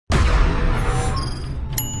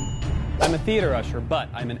I'm a theater usher, but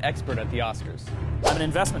I'm an expert at the Oscars. I'm an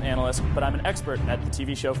investment analyst, but I'm an expert at the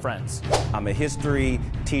TV show Friends. I'm a history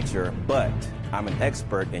teacher, but I'm an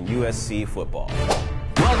expert in USC football.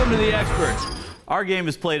 Welcome to The Experts. Our game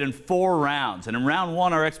is played in 4 rounds, and in round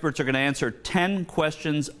 1, our experts are going to answer 10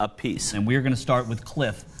 questions apiece. And we're going to start with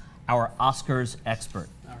Cliff, our Oscars expert.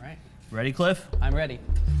 All right. Ready, Cliff? I'm ready.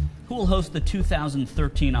 Who will host the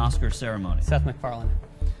 2013 Oscar ceremony? Seth MacFarlane.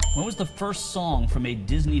 When was the first song from a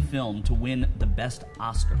Disney film to win the Best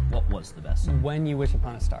Oscar? What was the best song? When You Wish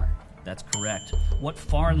Upon a Star. That's correct. What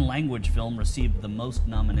foreign language film received the most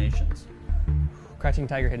nominations? Crouching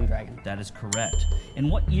Tiger, Hidden Dragon. That is correct. In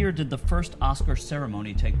what year did the first Oscar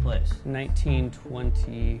ceremony take place?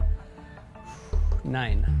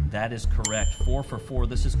 1929. That is correct. 4 for 4.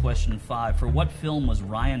 This is question 5. For what film was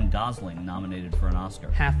Ryan Gosling nominated for an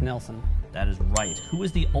Oscar? Half Nelson. That is right. Who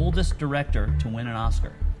is the oldest director to win an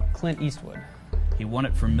Oscar? Clint Eastwood. He won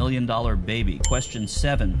it for Million Dollar Baby. Question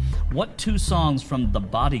 7. What 2 songs from The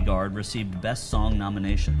Bodyguard received Best Song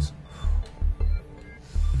nominations?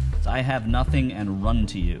 It's I Have Nothing and Run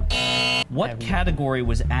to You. What category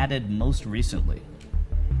was added most recently?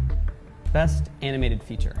 Best Animated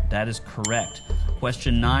Feature. That is correct.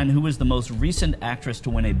 Question 9. Who is the most recent actress to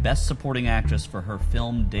win a Best Supporting Actress for her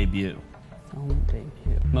film debut? Film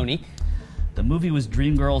debut. Monique. The movie was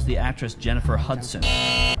Dreamgirls, the actress Jennifer Hudson.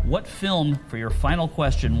 What film, for your final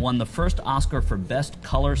question, won the first Oscar for Best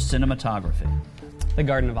Color Cinematography? The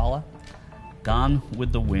Garden of Allah. Gone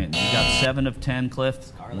with the Wind. You got 7 of 10,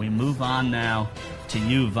 Cliff. We move on now to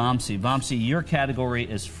you, Vamsi. Vamsi, your category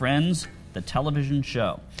is Friends, the television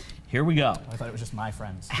show. Here we go. I thought it was just my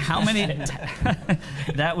friends. How many...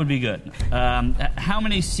 That would be good. How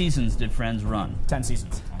many seasons did Friends run? 10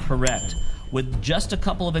 seasons. Correct. With just a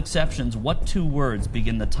couple of exceptions, what 2 words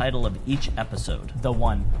begin the title of each episode? The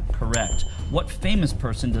One. Correct. What famous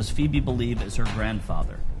person does Phoebe believe is her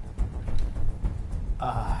grandfather?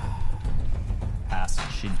 Pass.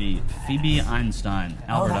 She'd be Phoebe Einstein,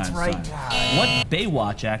 Albert that's Einstein. right. What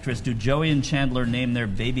Baywatch actress do Joey and Chandler name their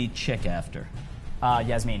baby chick after?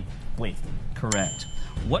 Yasmin. Bleeth. Correct.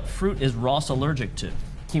 What fruit is Ross allergic to?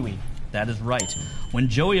 Kiwi. That is right. When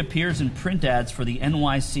Joey appears in print ads for the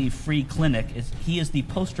NYC Free Clinic, he is the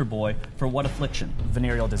poster boy for what affliction?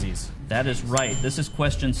 Venereal disease. That is right. This is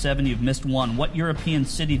question 7. You've missed 1. What European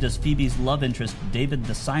city does Phoebe's love interest, David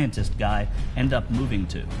the scientist guy, end up moving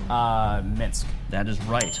to? Minsk. That is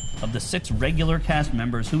right. Of the 6 regular cast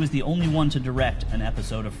members, who is the only one to direct an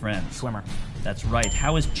episode of Friends? Swimmer. That's right.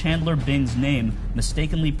 How is Chandler Bing's name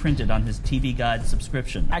mistakenly printed on his TV Guide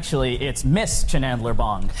subscription? Actually, it's Miss Chandler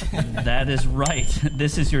Bong. That is right.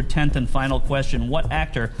 This is your 10th and final question. What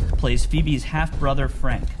actor plays Phoebe's half-brother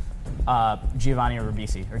Frank? Giovanni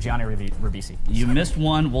Ribisi. You missed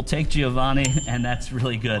 1. We'll take Giovanni, and that's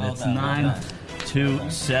really good. It's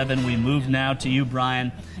 9-7. We move now to you,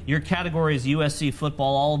 Brian. Your category is USC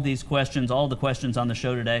football. All of these questions, all the questions on the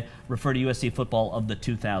show today, refer to USC football of the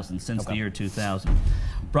 2000s, since the year 2000.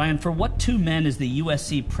 Brian, for what 2 men is the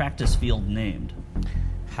USC practice field named?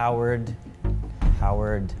 Howard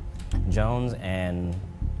Jones and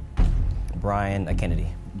Brian Kennedy.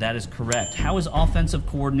 That is correct. How is offensive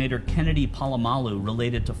coordinator Kennedy Palomalu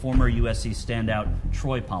related to former USC standout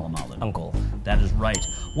Troy Polamalu? Uncle. That is right.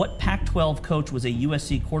 What Pac-12 coach was a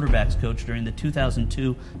USC quarterbacks coach during the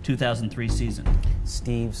 2002-2003 season?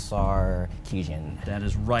 Steve Sarkisian. That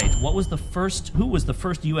is right. Who was the first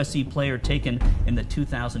USC player taken in the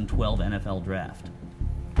 2012 NFL draft?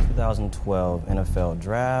 2012 NFL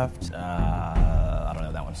draft. I don't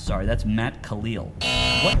know that one. Sorry, that's Matt Khalil.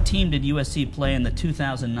 What team did USC play in the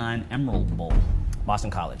 2009 Emerald Bowl?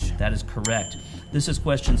 Boston College. That is correct. This is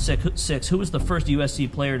question 6. Who was the first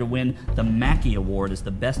USC player to win the Mackey Award as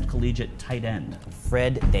the best collegiate tight end?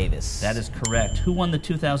 Fred Davis. That is correct. Who won the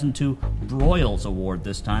 2002 Broyles Award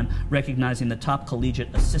this time, recognizing the top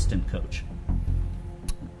collegiate assistant coach?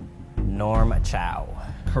 Norm Chow.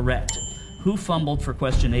 Correct. Who fumbled for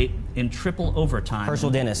question 8 in triple overtime? Herschel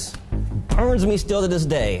Dennis. Burns me still to this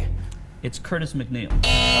day. It's Curtis McNeil.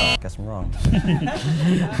 Oh, guess I'm wrong.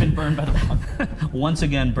 Been burned by the fumble. Once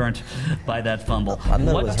again burnt by that fumble.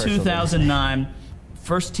 What 2009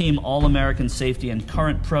 first-team All-American safety and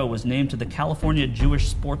current pro was named to the California Jewish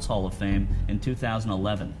Sports Hall of Fame in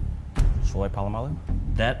 2011? Troy Polamalu?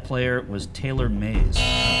 That player was Taylor Mays.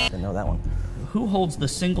 Didn't know that one. Who holds the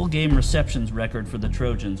single-game receptions record for the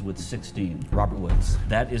Trojans with 16? Robert Woods.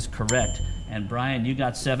 That is correct. And Brian, you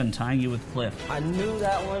got 7, tying you with Cliff. I knew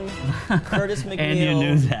that one. Curtis McNeil. And you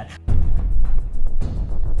knew that.